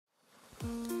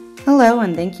Hello,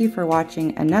 and thank you for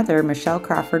watching another Michelle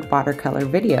Crawford watercolor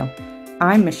video.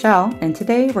 I'm Michelle, and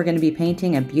today we're going to be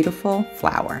painting a beautiful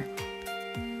flower.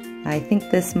 I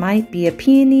think this might be a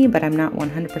peony, but I'm not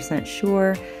 100%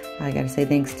 sure. I gotta say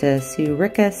thanks to Sue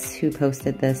Rickus, who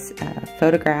posted this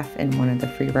photograph in one of the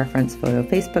free reference photo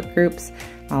Facebook groups.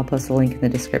 I'll post a link in the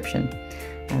description.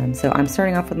 So I'm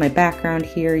starting off with my background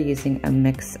here using a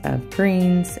mix of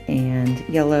greens and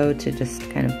yellow to just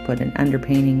kind of put an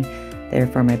underpainting there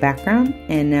for my background.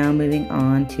 And now moving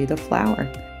on to the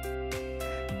flower.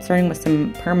 Starting with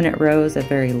some permanent rose, a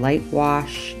very light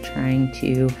wash, trying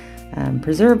to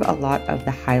preserve a lot of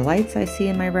the highlights I see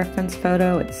in my reference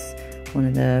photo. It's one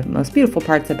of the most beautiful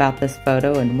parts about this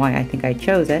photo and why I think I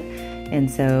chose it.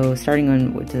 And so starting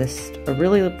on with this a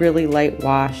really light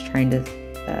wash, trying to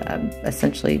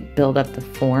essentially build up the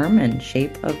form and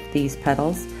shape of these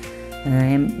petals. And I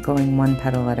am going one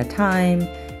petal at a time,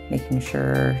 making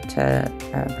sure to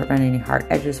prevent any hard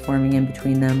edges forming in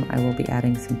between them. I will be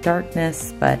adding some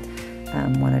darkness, but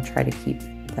want to try to keep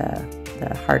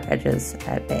the hard edges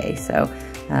at bay. So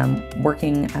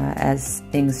working as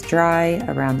things dry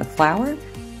around the flower.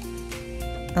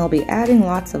 I'll be adding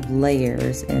lots of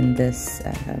layers in this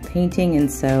painting,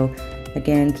 and so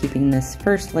again, keeping this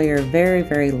first layer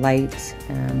very light.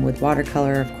 With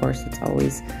watercolor, of course, it's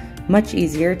always much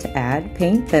easier to add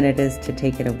paint than it is to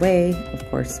take it away. Of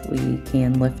course, we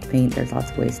can lift paint. There's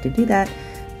lots of ways to do that.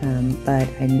 But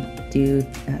I do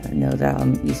know that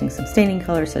I'm using some staining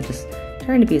color, so just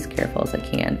trying to be as careful as I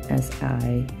can as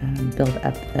I build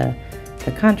up the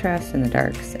contrast and the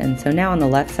darks. And so now on the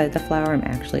left side of the flower, I'm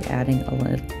actually adding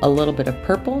a little bit of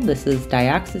purple. This is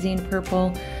dioxazine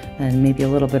purple and maybe a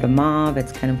little bit of mauve.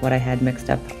 It's kind of what I had mixed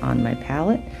up on my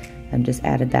palette. I've just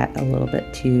added that a little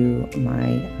bit to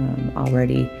my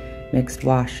already mixed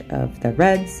wash of the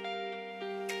reds.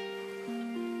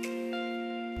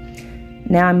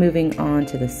 Now I'm moving on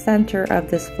to the center of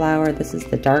this flower. This is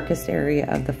the darkest area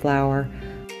of the flower.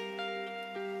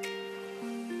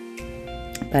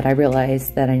 But I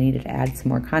realized that I needed to add some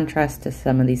more contrast to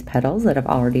some of these petals that have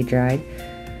already dried.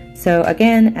 So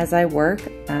again, as I work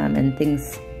and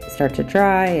things start to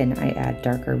dry and I add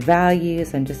darker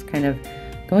values, I'm just kind of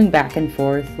going back and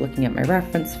forth, looking at my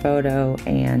reference photo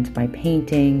and my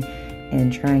painting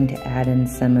and trying to add in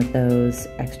some of those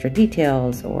extra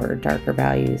details or darker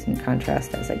values and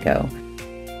contrast as I go.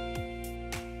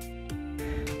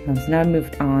 So now I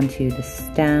moved on to the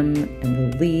stem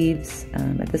and the leaves.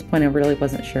 At this point I really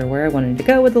wasn't sure where I wanted to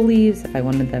go with the leaves, if I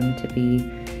wanted them to be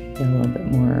a little bit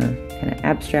more kind of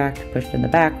abstract, pushed in the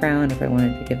background, if I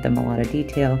wanted to give them a lot of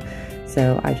detail.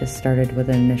 So I just started with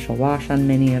an initial wash on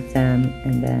many of them,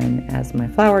 and then as my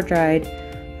flower dried,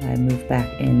 I moved back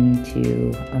in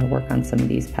to work on some of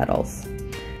these petals.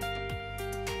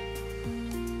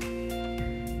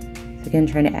 So again,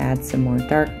 trying to add some more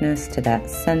darkness to that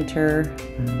center.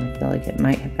 I feel like it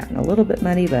might have gotten a little bit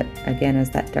muddy, but again, as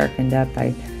that darkened up,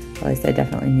 I realized I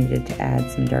definitely needed to add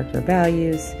some darker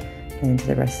values into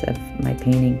the rest of my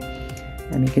painting.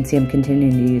 You can see I'm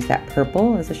continuing to use that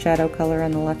purple as a shadow color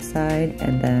on the left side,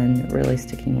 and then really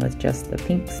sticking with just the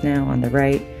pinks now on the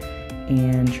right,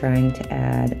 and trying to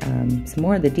add some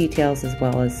more of the details as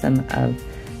well as some of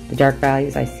the dark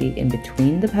values I see in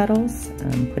between the petals,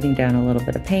 putting down a little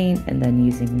bit of paint and then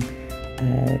using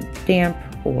a damp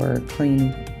or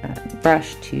clean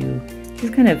brush to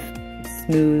just kind of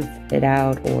smooth it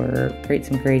out or create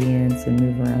some gradients and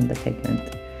move around the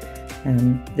pigment.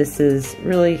 This is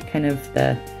really kind of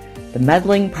the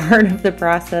meddling part of the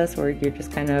process, where you're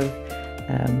just kind of,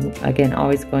 again,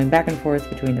 always going back and forth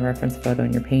between the reference photo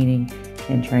and your painting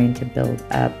and trying to build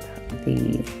up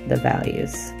the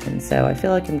values. And so I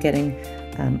feel like I'm getting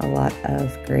a lot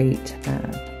of great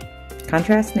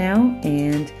contrast now,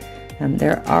 and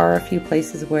there are a few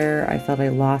places where I felt I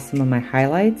lost some of my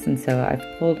highlights, and so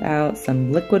I've pulled out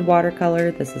some liquid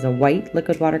watercolor. This is a white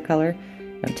liquid watercolor.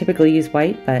 I don't typically use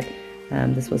white, but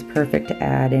this was perfect to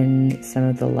add in some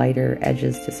of the lighter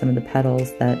edges to some of the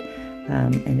petals that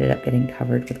ended up getting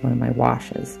covered with one of my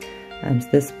washes. So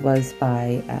this was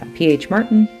by P.H.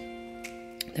 Martin,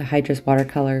 the Hydrus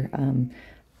watercolor.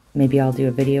 Maybe I'll do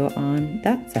a video on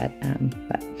that set.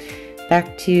 But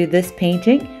back to this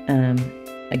painting.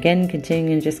 Again,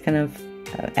 continuing to just kind of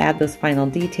add those final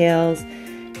details.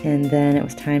 And then it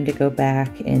was time to go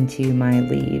back into my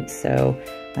leaves. So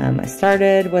I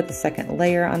started with the second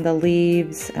layer on the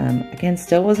leaves. Again,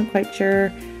 still wasn't quite sure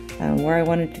where I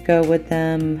wanted to go with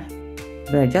them,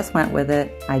 but I just went with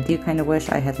it. I do kind of wish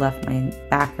I had left my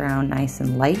background nice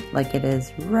and light like it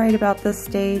is right about this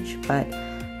stage, but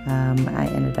I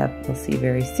ended up, we'll see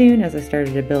very soon as I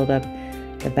started to build up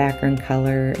the background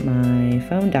color. My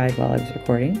phone died while I was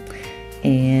recording,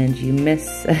 and you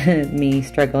miss me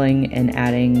struggling and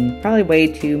adding probably way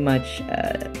too much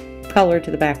color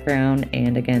to the background,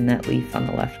 and again that leaf on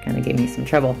the left kind of gave me some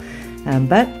trouble,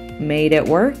 but made it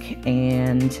work,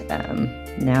 and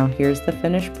now here's the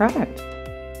finished product.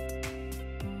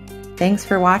 Thanks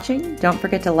for watching. Don't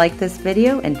forget to like this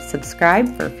video and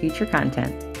subscribe for future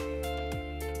content.